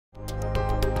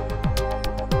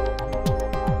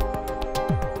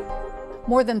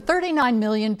More than 39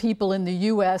 million people in the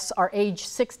U.S. are age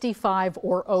 65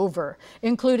 or over,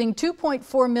 including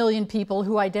 2.4 million people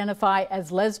who identify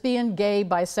as lesbian, gay,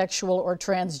 bisexual, or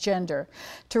transgender.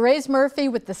 Therese Murphy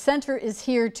with the Center is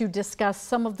here to discuss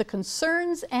some of the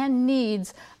concerns and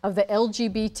needs of the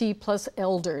LGBT plus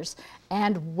elders.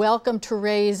 And welcome,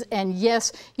 Therese. And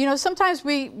yes, you know, sometimes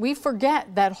we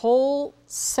forget that whole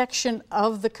section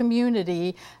of the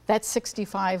community that's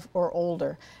 65 or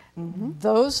older.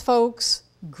 Those folks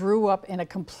grew up in a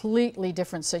completely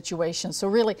different situation. So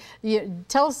really,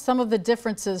 tell us some of the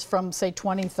differences from, say,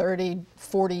 20, 30,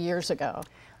 40 years ago.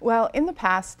 Well, in the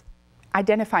past,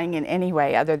 identifying in any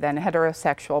way other than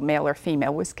heterosexual, male or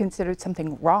female, was considered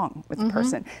something wrong with the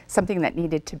person, something that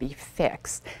needed to be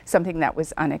fixed, something that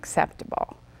was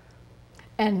unacceptable.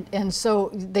 And so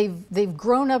they've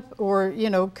grown up, or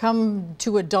come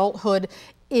to adulthood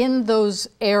in those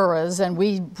eras, and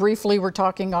we briefly were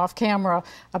talking off camera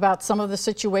about some of the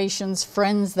situations,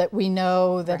 friends that we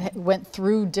know that went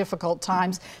through difficult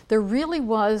times. There really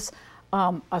was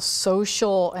a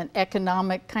social and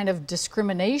economic kind of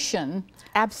discrimination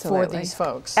for these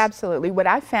folks. Absolutely. What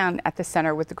I found at the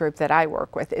center with the group that I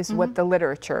work with is what the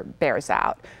literature bears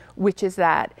out, which is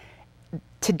that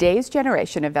today's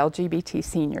generation of LGBT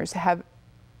seniors have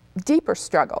deeper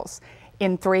struggles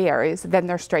in 3 areas than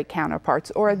their straight counterparts,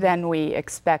 or than we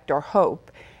expect or hope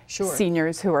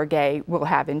seniors who are gay will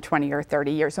have in 20 or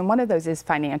 30 years. And one of those is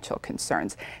financial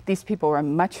concerns. These people are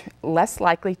much less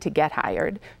likely to get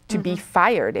hired, to be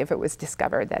fired if it was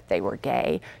discovered that they were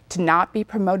gay, to not be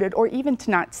promoted, or even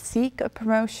to not seek a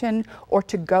promotion or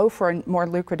to go for a more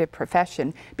lucrative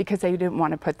profession because they didn't want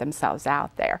to put themselves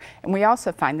out there. And we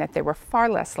also find that they were far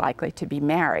less likely to be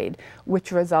married,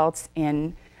 which results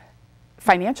in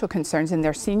financial concerns in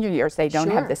their senior years. They don't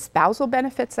have the spousal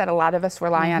benefits that a lot of us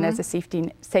rely on as a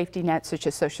safety net, such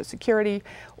as Social Security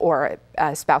or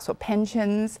spousal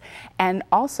pensions. And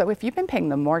also, if you've been paying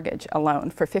the mortgage alone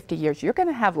for 50 years, you're going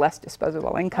to have less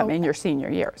disposable income in your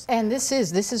senior years. And this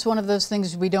is one of those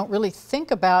things we don't really think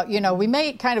about. You know, we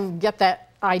may kind of get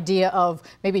that idea of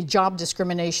maybe job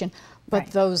discrimination, but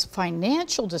those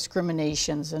financial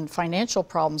discriminations and financial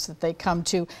problems that they come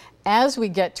to as we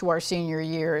get to our senior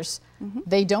years,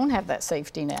 they don't have that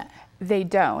safety net. They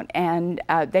don't, and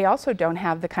they also don't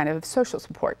have the kind of social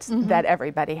supports that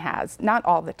everybody has, not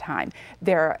all the time.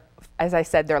 As I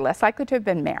said, they're less likely to have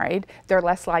been married, they're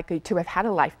less likely to have had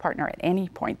a life partner at any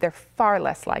point, they're far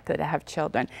less likely to have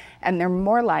children, and they're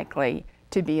more likely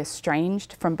to be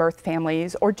estranged from birth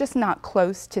families or just not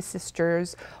close to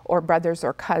sisters or brothers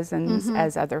or cousins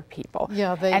as other people.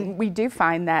 And we do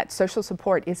find that social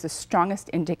support is the strongest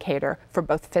indicator for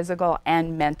both physical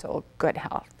and mental good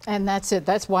health. And that's it.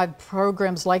 That's why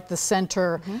programs like the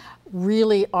Center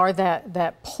really are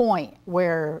that point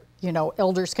where,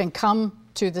 elders can come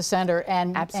to the Center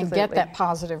and get that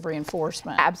positive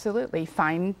reinforcement. Absolutely.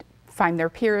 Find their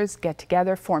peers, get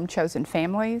together, form chosen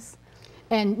families.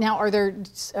 And now, are there,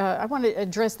 I want to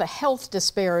address the health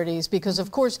disparities, because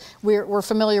of course we're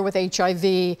familiar with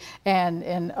HIV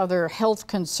and other health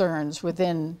concerns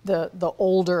within the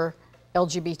older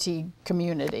LGBT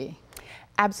community.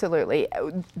 Absolutely.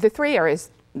 The 3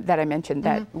 areas that I mentioned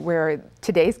where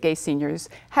today's gay seniors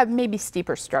have maybe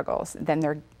steeper struggles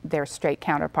than their straight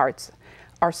counterparts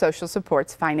are social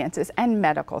supports, finances, and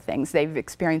medical things. They've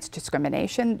experienced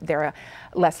discrimination. They're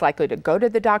less likely to go to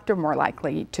the doctor, more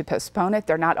likely to postpone it.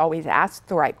 They're not always asked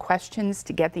the right questions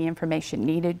to get the information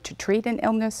needed to treat an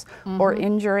illness or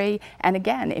injury. And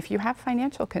again, if you have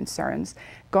financial concerns,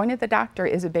 going to the doctor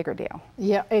is a bigger deal.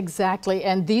 Yeah, exactly.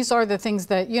 And these are the things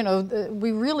that,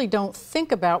 we really don't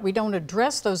think about. We don't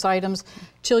address those items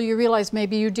till you realize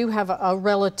maybe you do have a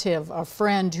relative, a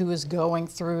friend who is going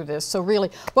through this. So really,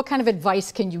 what kind of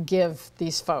advice can you give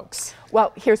these folks?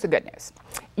 Well, here's the good news.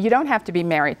 You don't have to be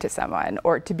married to someone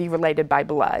or to be related by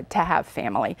blood to have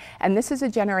family. And this is a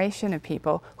generation of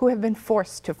people who have been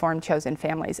forced to form chosen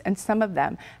families, and some of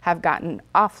them have gotten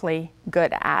awfully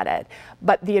good at it.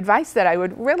 But the advice that I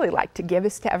would really like to give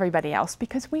is to everybody else,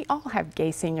 because we all have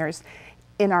gay seniors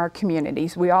in our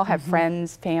communities. We all have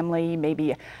friends, family,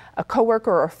 maybe a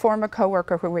coworker or a former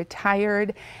coworker who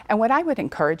retired. And what I would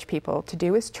encourage people to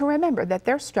do is to remember that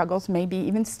their struggles may be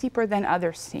even steeper than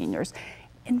other seniors.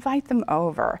 Invite them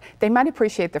over. They might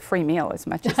appreciate the free meal as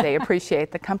much as they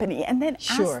appreciate the company, and then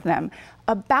ask them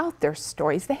about their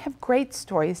stories. They have great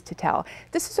stories to tell.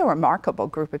 This is a remarkable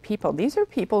group of people. These are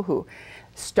people who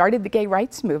started the gay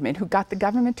rights movement, who got the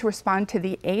government to respond to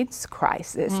the AIDS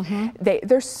crisis.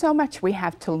 There's so much we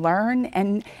have to learn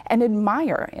and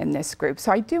admire in this group.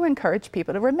 So I do encourage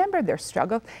people to remember their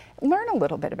struggle, learn a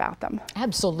little bit about them.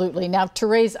 Absolutely. Now,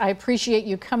 Therese, I appreciate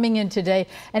you coming in today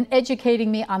and educating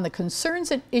me on the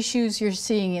concerns and issues you're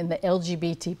seeing in the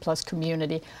LGBT+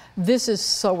 community. This is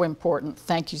so important.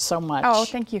 Thank you so much. Oh,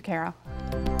 thank you, Carol.